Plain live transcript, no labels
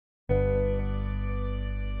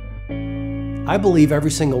I believe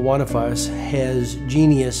every single one of us has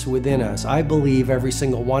genius within us. I believe every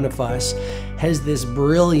single one of us has this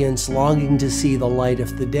brilliance longing to see the light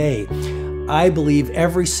of the day. I believe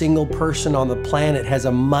every single person on the planet has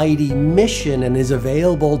a mighty mission and is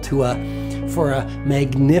available for a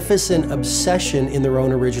magnificent obsession in their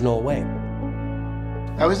own original way.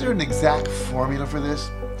 Now, is there an exact formula for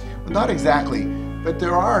this? Well, not exactly, but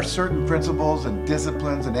there are certain principles and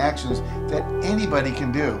disciplines and actions that anybody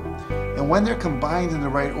can do. And when they're combined in the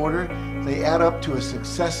right order, they add up to a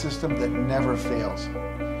success system that never fails.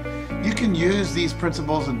 You can use these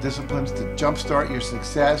principles and disciplines to jumpstart your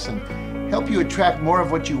success and help you attract more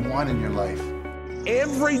of what you want in your life.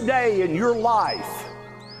 Every day in your life,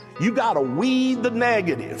 you got to weed the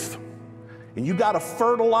negative and you got to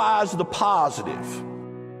fertilize the positive.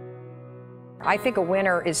 I think a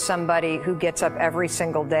winner is somebody who gets up every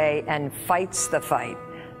single day and fights the fight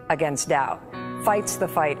against doubt, fights the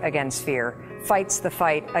fight against fear, fights the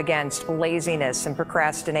fight against laziness and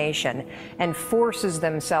procrastination, and forces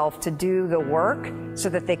themselves to do the work so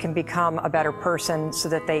that they can become a better person, so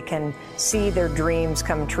that they can see their dreams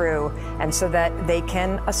come true, and so that they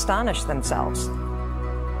can astonish themselves.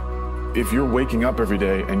 If you're waking up every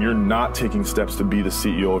day and you're not taking steps to be the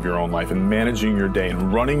CEO of your own life and managing your day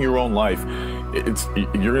and running your own life,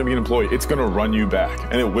 you're gonna be an employee. It's gonna run you back,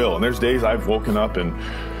 and it will. And there's days I've woken up and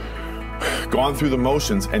gone through the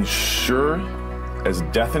motions, and sure as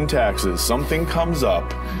death and taxes, something comes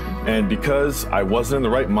up, and because I wasn't in the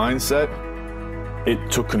right mindset,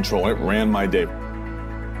 it took control. It ran my day.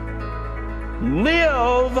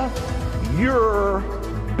 Live your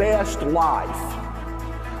best life.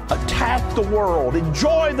 Attack the world.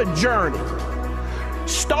 Enjoy the journey.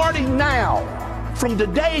 Starting now, from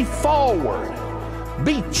today forward,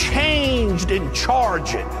 be changed and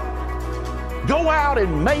charge it. Go out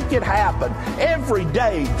and make it happen. Every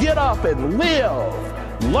day, get up and live,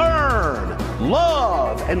 learn,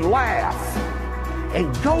 love, and laugh.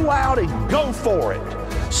 And go out and go for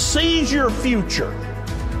it. Seize your future.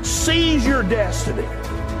 Seize your destiny.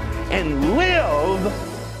 And live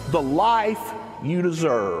the life you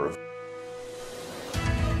deserve.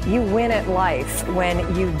 You win at life when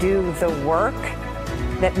you do the work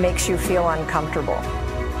that makes you feel uncomfortable.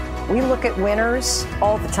 We look at winners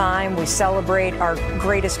all the time. We celebrate our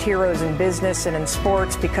greatest heroes in business and in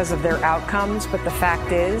sports because of their outcomes, but the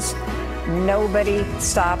fact is, nobody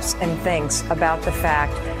stops and thinks about the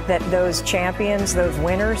fact that those champions, those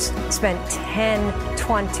winners, spent 10,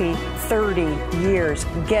 20, 30 years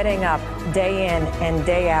getting up day in and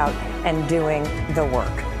day out and doing the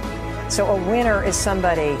work. So a winner is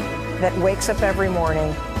somebody that wakes up every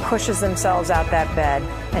morning, pushes themselves out that bed,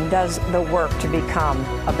 and does the work to become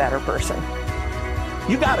a better person.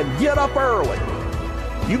 You got to get up early.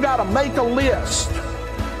 You got to make a list.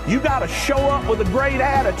 You got to show up with a great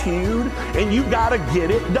attitude, and you got to get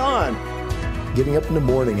it done. Getting up in the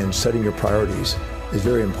morning and setting your priorities is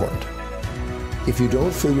very important. If you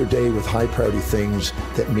don't fill your day with high priority things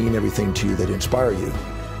that mean everything to you, that inspire you,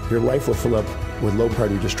 your life will fill up with low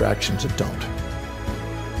priority distractions that don't.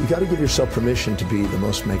 You got to give yourself permission to be the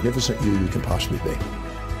most magnificent you can possibly be.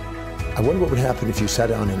 I wonder what would happen if you sat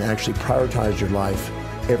down and actually prioritized your life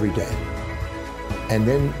every day, and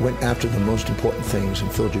then went after the most important things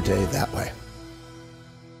and filled your day that way.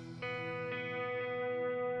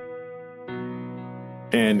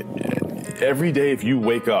 And every day, if you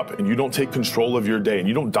wake up and you don't take control of your day and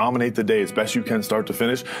you don't dominate the day as best you can start to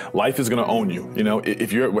finish, life is going to own you. You know,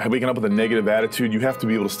 if you're waking up with a negative attitude, you have to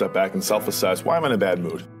be able to step back and self-assess, why am I in a bad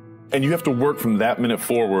mood? And you have to work from that minute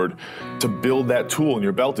forward to build that tool in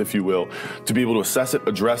your belt, if you will, to be able to assess it,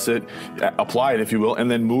 address it, apply it, if you will, and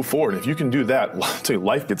then move forward. If you can do that, I'll tell you,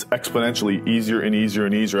 life gets exponentially easier and easier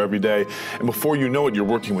and easier every day. And before you know it, you're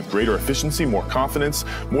working with greater efficiency, more confidence,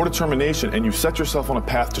 more determination, and you set yourself on a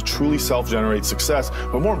path to truly self-generate success.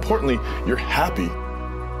 But more importantly, you're happy.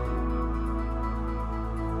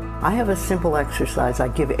 I have a simple exercise I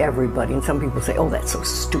give everybody, and some people say, oh, that's so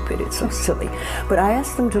stupid, it's so silly. But I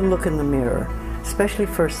ask them to look in the mirror, especially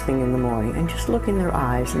first thing in the morning, and just look in their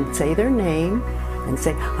eyes and say their name and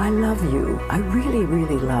say, I love you, I really,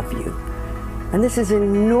 really love you. And this is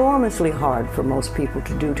enormously hard for most people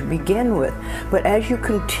to do to begin with, but as you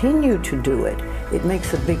continue to do it, it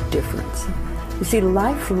makes a big difference. You see,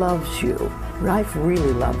 life loves you, life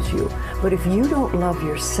really loves you, but if you don't love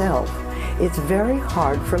yourself, it's very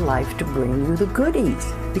hard for life to bring you the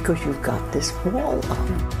goodies because you've got this wall up.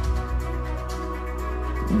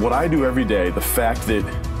 What I do every day, the fact that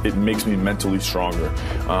it makes me mentally stronger,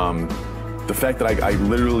 the fact that I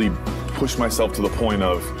literally push myself to the point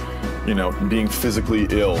of, you know, being physically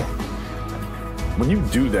ill, When you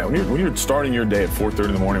do that, when you're starting your day at 4:30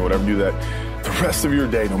 in the morning, whatever, do that, the rest of your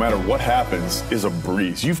day, no matter what happens, is a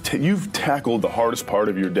breeze. You've tackled the hardest part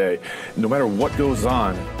of your day. No matter what goes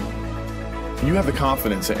on, you have the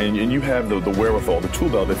confidence and you have the wherewithal, the tool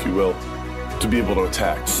belt, if you will, to be able to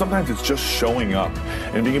attack. Sometimes it's just showing up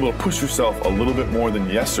and being able to push yourself a little bit more than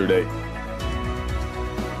yesterday.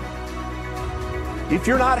 If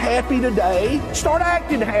you're not happy today, start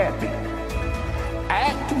acting happy.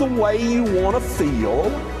 Act the way you want to feel,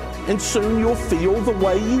 and soon you'll feel the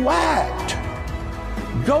way you act.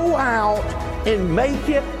 Go out and make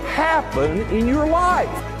it happen in your life.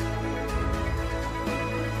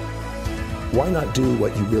 Why not do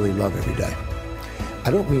what you really love every day?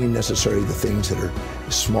 I don't mean necessarily the things that are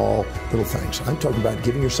small, little things. I'm talking about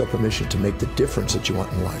giving yourself permission to make the difference that you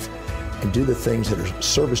want in life and do the things that are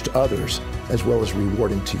service to others as well as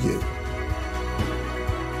rewarding to you.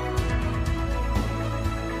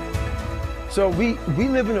 So we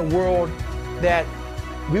live in a world that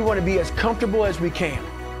we want to be as comfortable as we can.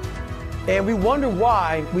 And we wonder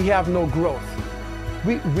why we have no growth.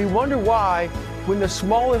 We wonder why when the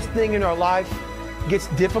smallest thing in our life gets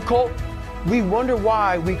difficult, we wonder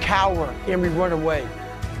why we cower and we run away.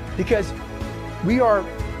 Because we are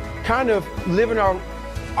kind of living our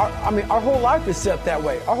whole life is set that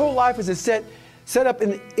way. Our whole life is set up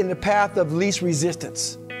in the path of least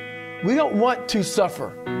resistance. We don't want to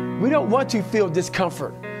suffer. We don't want to feel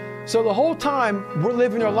discomfort. So the whole time we're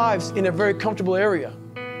living our lives in a very comfortable area.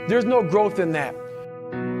 There's no growth in that.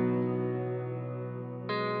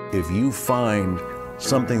 If you find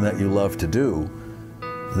something that you love to do,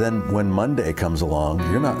 then when Monday comes along,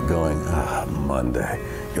 you're not going, Monday.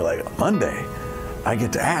 You're like, Monday, I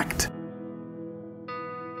get to act.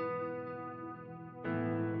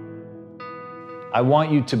 I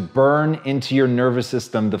want you to burn into your nervous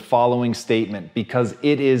system the following statement because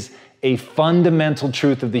it is a fundamental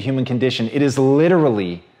truth of the human condition. It is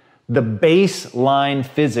literally the baseline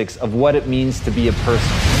physics of what it means to be a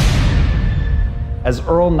person. As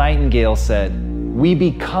Earl Nightingale said, we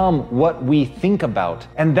become what we think about.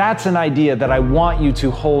 And that's an idea that I want you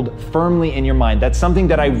to hold firmly in your mind. That's something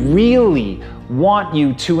that I really want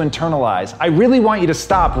you to internalize. I really want you to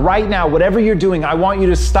stop right now. Whatever you're doing, I want you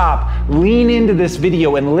to stop, lean into this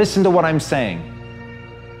video and listen to what I'm saying.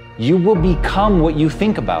 You will become what you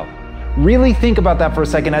think about. Really think about that for a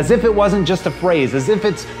second, as if it wasn't just a phrase, as if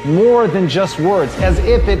it's more than just words, as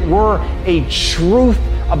if it were a truth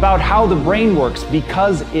about how the brain works,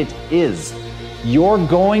 because it is. You're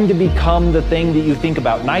going to become the thing that you think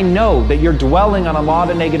about. And I know that you're dwelling on a lot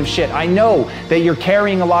of negative shit. I know that you're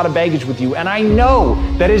carrying a lot of baggage with you. And I know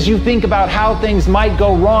that as you think about how things might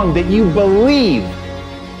go wrong, that you believe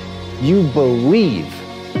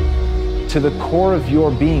to the core of your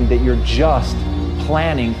being that you're just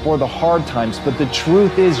planning for the hard times. But the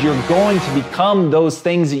truth is, you're going to become those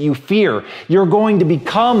things that you fear. You're going to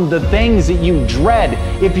become the things that you dread.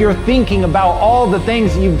 If you're thinking about all the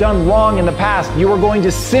things that you've done wrong in the past, you are going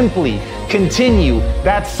to simply continue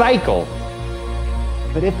that cycle.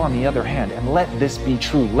 But if, on the other hand, and let this be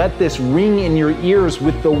true, let this ring in your ears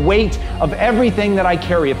with the weight of everything that I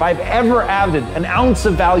carry, if I've ever added an ounce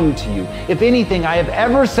of value to you, if anything I have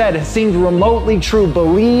ever said has seemed remotely true,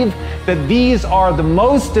 believe that these are the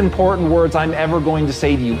most important words I'm ever going to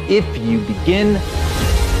say to you. If you begin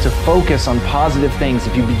to focus on positive things,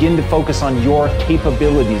 if you begin to focus on your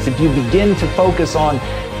capabilities, if you begin to focus on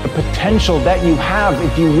the potential that you have,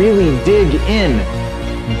 if you really dig in,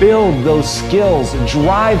 build those skills,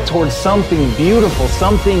 drive towards something beautiful,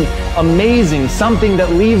 something amazing, something that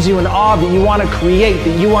leaves you in awe, that you want to create,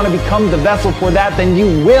 that you want to become the vessel for that, then you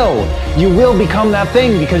will become that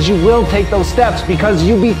thing, because you will take those steps, because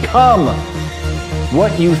you become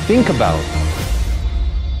what you think about.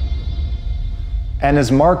 And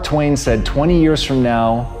as Mark Twain said, 20 years from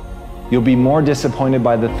now, you'll be more disappointed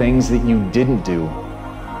by the things that you didn't do.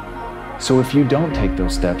 So if you don't take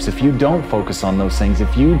those steps, if you don't focus on those things,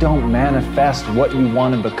 if you don't manifest what you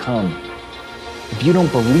want to become, if you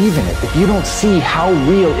don't believe in it, if you don't see how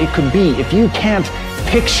real it could be, if you can't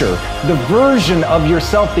picture the version of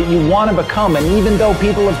yourself that you want to become, and even though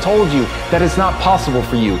people have told you that it's not possible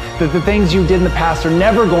for you, that the things you did in the past are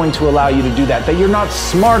never going to allow you to do that you're not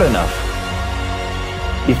smart enough,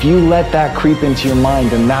 if you let that creep into your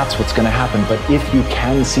mind, then that's what's going to happen. But if you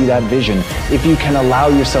can see that vision, if you can allow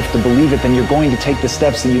yourself to believe it, then you're going to take the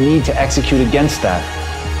steps that you need to execute against that.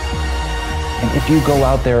 And if you go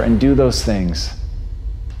out there and do those things,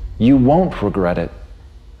 you won't regret it,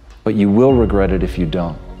 but you will regret it if you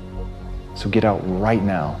don't. So get out right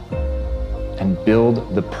now and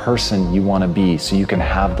build the person you want to be so you can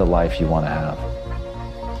have the life you want to have.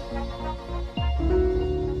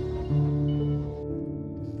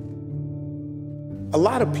 A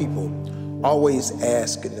lot of people always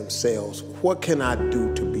asking themselves, what can I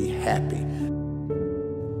do to be happy?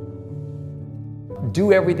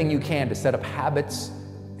 Do everything you can to set up habits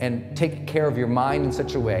and take care of your mind in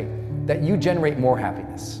such a way that you generate more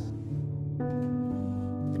happiness.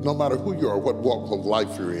 No matter who you are, what walk of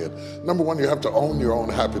life you're in, number one, you have to own your own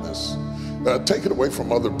happiness. Take it away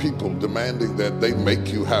from other people demanding that they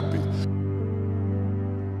make you happy.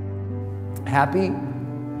 Happy,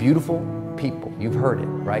 beautiful people. You've heard it,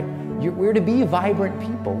 right? We're to be vibrant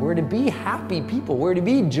people. We're to be happy people. We're to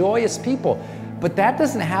be joyous people. But that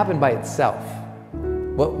doesn't happen by itself.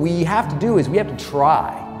 What we have to do is we have to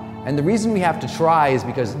try. And the reason we have to try is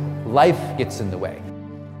because life gets in the way.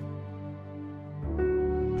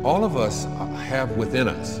 All of us have within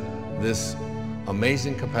us this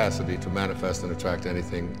amazing capacity to manifest and attract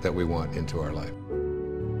anything that we want into our life.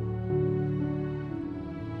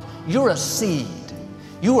 You're a seed.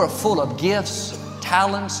 You are full of gifts,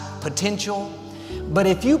 talents, potential. But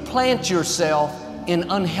if you plant yourself in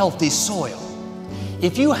unhealthy soil,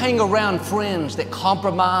 if you hang around friends that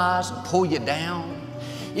compromise and pull you down,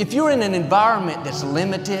 if you're in an environment that's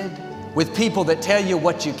limited with people that tell you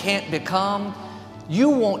what you can't become, you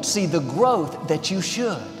won't see the growth that you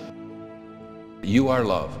should. You are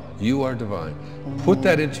love. You are divine. Put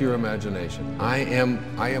that into your imagination. I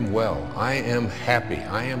am well. I am happy.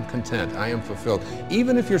 I am content. I am fulfilled.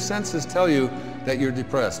 Even if your senses tell you that you're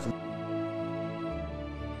depressed.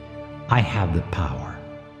 I have the power.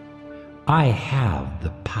 I have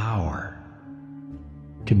the power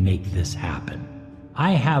to make this happen.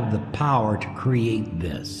 I have the power to create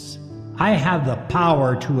this. I have the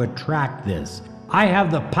power to attract this. I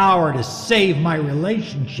have the power to save my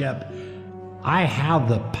relationship. I have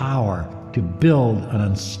the power to build an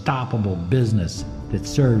unstoppable business that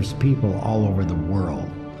serves people all over the world.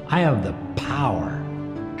 I have the power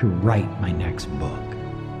to write my next book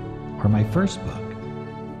or my first book.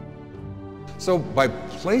 So by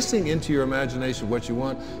placing into your imagination what you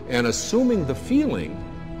want and assuming the feeling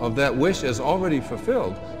of that wish as already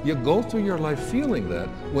fulfilled, you go through your life feeling that.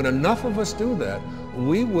 When enough of us do that,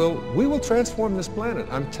 we will transform this planet.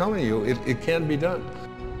 I'm telling you, it can be done.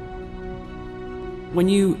 When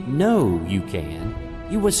you know you can,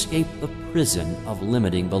 you escape the prison of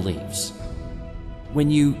limiting beliefs. When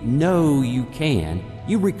you know you can,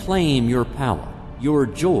 you reclaim your power, your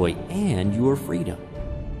joy, and your freedom.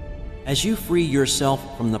 As you free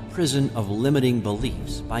yourself from the prison of limiting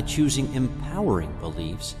beliefs by choosing empowering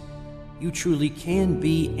beliefs, you truly can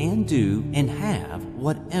be and do and have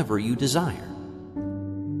whatever you desire.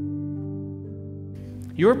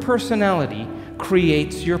 Your personality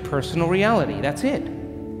creates your personal reality. That's it.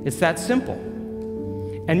 It's that simple.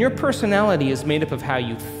 And your personality is made up of how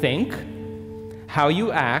you think, how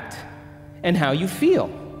you act, and how you feel.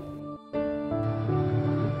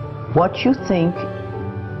 What you think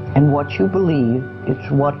and what you believe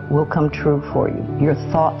is what will come true for you. Your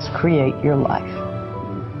thoughts create your life.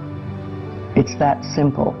 It's that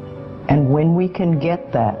simple. And when we can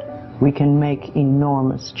get that, we can make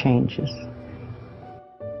enormous changes.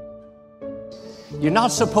 You're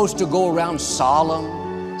not supposed to go around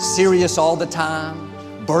solemn, serious all the time,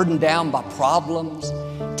 burdened down by problems.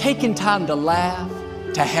 Taking time to laugh,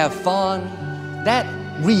 to have fun, that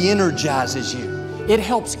re-energizes you. It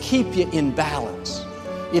helps keep you in balance.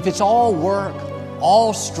 If it's all work,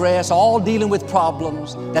 all stress, all dealing with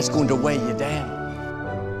problems, that's going to weigh you down.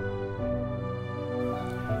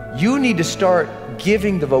 You need to start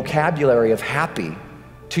giving the vocabulary of happy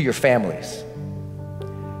to your families.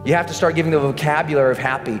 You have to start giving the vocabulary of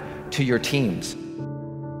happy to your teams.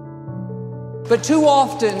 But too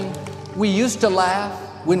often, we used to laugh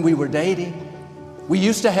when we were dating. We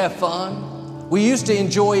used to have fun. We used to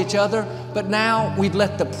enjoy each other, but now we've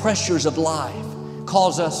let the pressures of life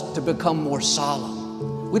cause us to become more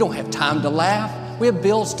solemn. We don't have time to laugh. We have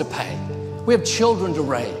bills to pay. We have children to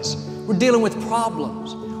raise. We're dealing with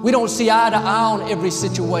problems. We don't see eye to eye on every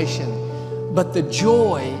situation, but the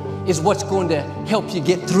joy is what's going to help you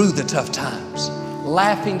get through the tough times.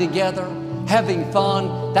 Laughing together, having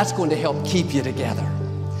fun, that's going to help keep you together.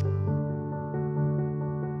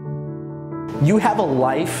 You have a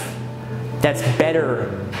life that's better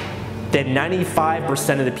than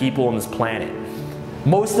 95% of the people on this planet.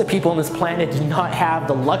 Most of the people on this planet do not have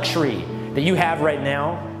the luxury that you have right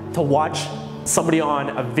now to watch somebody on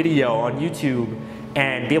a video on YouTube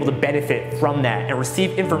and be able to benefit from that and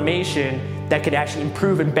receive information that could actually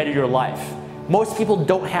improve and better your life. Most people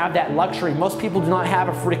don't have that luxury. Most people do not have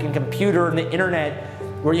a freaking computer and the internet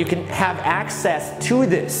where you can have access to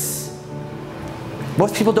this.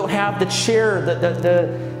 Most people don't have the chair,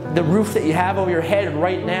 the roof that you have over your head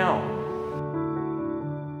right now.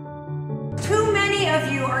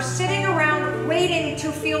 are sitting around waiting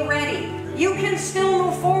to feel ready. You can still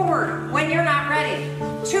move forward when you're not ready.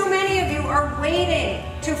 Too many of you are waiting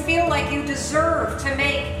to feel like you deserve to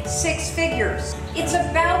make 6 figures. It's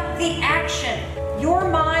about the action. Your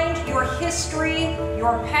mind, your history,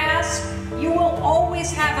 your past, you will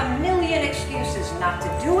always have a million excuses not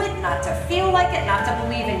to do it, not to feel like it, not to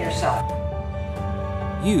believe in yourself.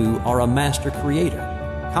 You are a master creator,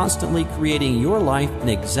 constantly creating your life in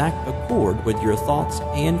exact accord with your thoughts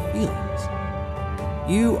and feelings.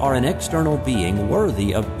 You are an external being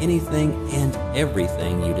worthy of anything and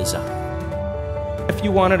everything you desire. If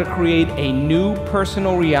you wanted to create a new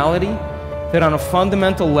personal reality, that on a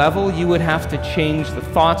fundamental level you would have to change the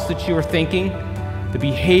thoughts that you are thinking, the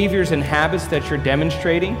behaviors and habits that you're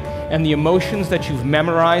demonstrating, and the emotions that you've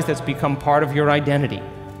memorized that's become part of your identity.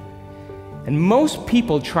 And most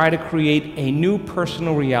people try to create a new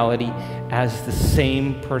personal reality as the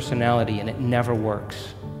same personality, and it never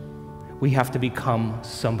works. We have to become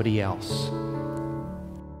somebody else.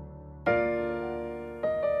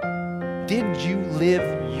 Did you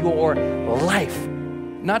live your life?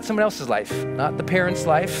 Not someone else's life, not the parent's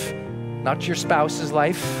life, not your spouse's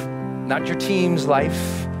life, not your team's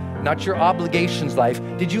life, not your obligation's life.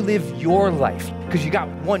 Did you live your life? Because you got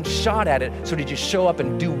one shot at it, so did you show up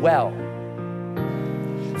and do well?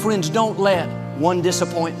 Friends, don't let one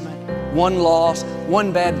disappointment, one loss,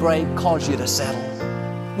 one bad break cause you to settle.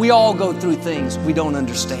 We all go through things we don't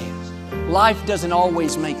understand. Life doesn't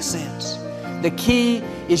always make sense. The key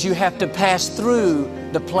is you have to pass through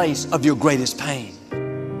the place of your greatest pain.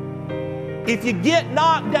 If you get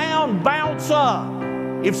knocked down, bounce up.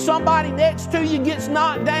 If somebody next to you gets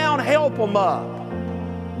knocked down, help them up.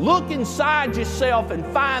 Look inside yourself and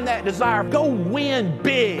find that desire. Go win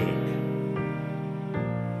big.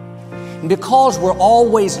 And because we're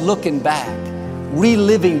always looking back,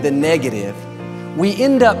 reliving the negative, we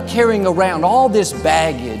end up carrying around all this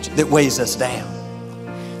baggage that weighs us down.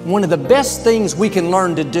 One of the best things we can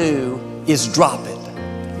learn to do is drop it.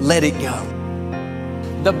 Let it go.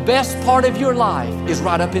 The best part of your life is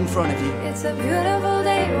right up in front of you. It's a beautiful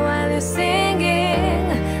day while you're singing.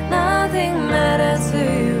 Nothing matters to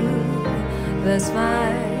you. The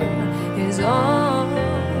smile is on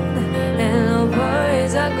and no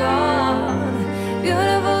worries are gone.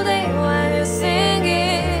 Beautiful day while you're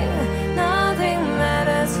singing. Nothing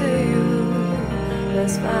matters to you. The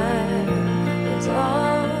smile is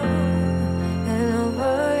on and no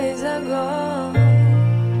worries are gone.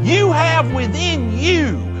 You have within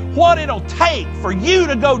you what it'll take for you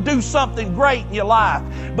to go do something great in your life.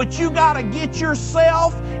 But you got to get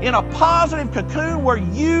yourself in a positive cocoon where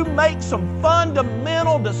you make some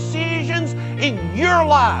fundamental decisions in your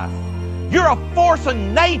life. You're a force of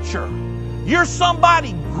nature. You're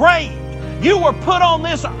somebody great. You were put on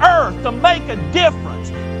this earth to make a difference.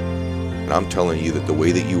 And I'm telling you that the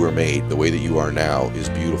way that you were made, the way that you are now, is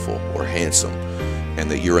beautiful or handsome, and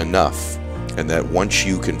that you're enough. And that once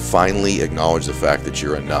you can finally acknowledge the fact that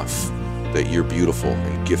you're enough, that you're beautiful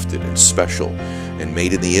and gifted and special and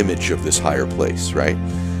made in the image of this higher place, right?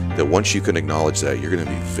 That once you can acknowledge that, you're going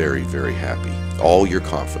to be very, very happy. All your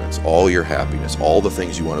confidence, all your happiness, all the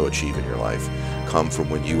things you want to achieve in your life come from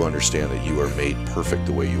when you understand that you are made perfect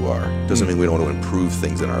the way you are. Doesn't mean we don't want to improve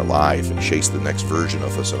things in our life and chase the next version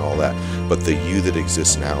of us and all that, but the you that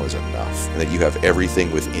exists now is enough, and that you have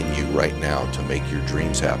everything within you right now to make your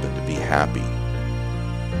dreams happen, to be happy.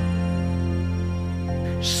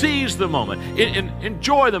 Seize the moment,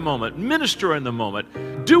 enjoy the moment, minister in the moment,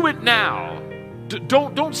 do it now.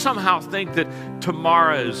 Don't somehow think that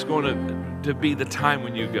tomorrow is going to be the time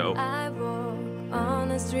when you go. I walk on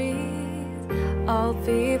the street. All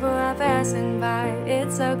people are passing by.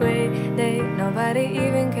 It's a great day. Nobody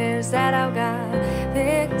even cares that I've got a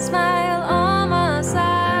big smile on my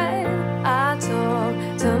side. I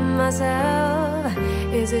talk to myself.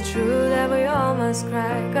 Is it true that we all must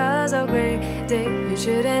cry? 'Cause a great day, you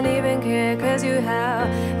shouldn't even care, 'cause you have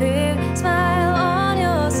a big smile on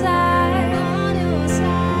your side.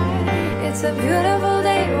 It's a beautiful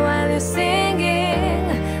day while you're singing.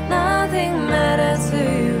 Nothing matters to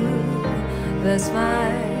you. The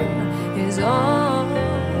smile is on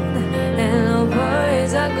and no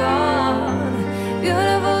worries are gone.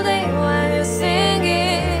 Beautiful day while you're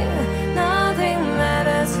singing. Nothing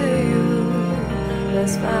matters to you. The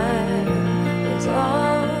smile is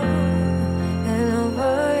on and no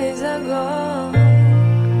worries are gone.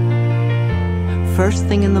 First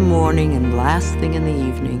thing in the morning and last thing in the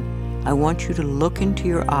evening, I want you to look into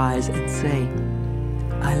your eyes and say,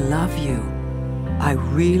 I love you. I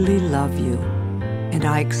really love you, and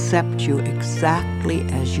I accept you exactly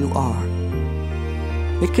as you are.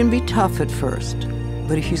 It can be tough at first,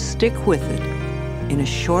 But if you stick with it, in a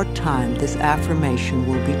short time, this affirmation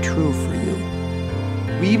will be true for you.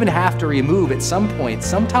 We even have to remove at some point,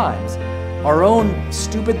 sometimes, our own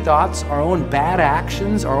stupid thoughts, our own bad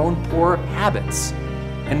actions, our own poor habits.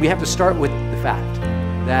 And we have to start with the fact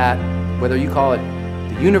that whether you call it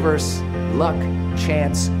the universe, luck,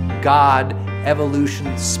 chance, God,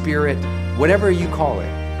 evolution, spirit, whatever you call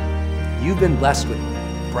it, you've been blessed with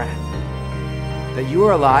breath. That you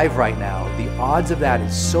are alive right now, the odds of that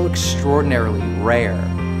is so extraordinarily rare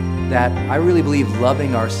that I really believe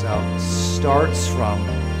loving ourselves starts from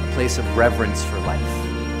a place of reverence for life.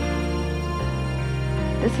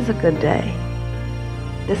 This is a good day.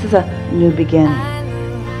 This is a new beginning.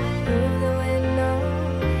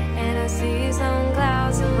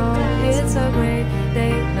 It's a great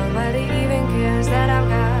day. Nobody even cares that I've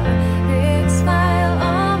got a big smile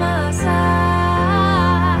on my side.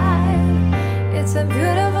 It's a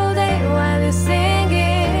beautiful day while you're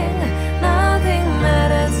singing. Nothing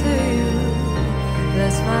matters to you. The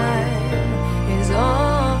smile is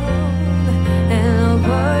on and no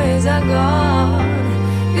worries are gone.